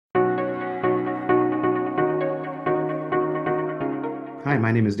Hi,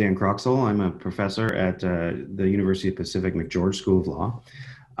 my name is Dan Croxall. I'm a professor at the University of Pacific McGeorge School of Law.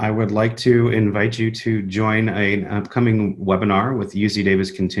 I would like to invite you to join an upcoming webinar with UC Davis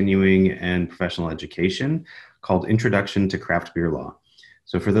Continuing and Professional Education called Introduction to Craft Beer Law.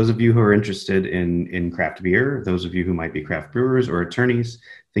 So for those of you who are interested in craft beer, those of you who might be craft brewers or attorneys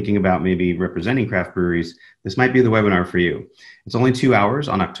thinking about maybe representing craft breweries, this might be the webinar for you. It's only 2 hours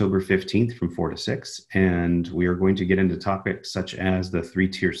on October 15th from 4 to 6, and we are going to get into topics such as the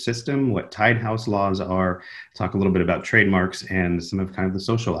three-tier system, what tied house laws are, talk a little bit about trademarks and some of kind of the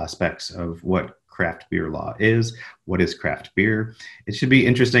social aspects of what craft beer law is, what is craft beer. It should be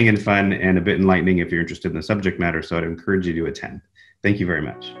interesting and fun and a bit enlightening if you're interested in the subject matter, so I'd encourage you to attend. Thank you very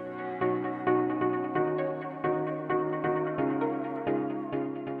much.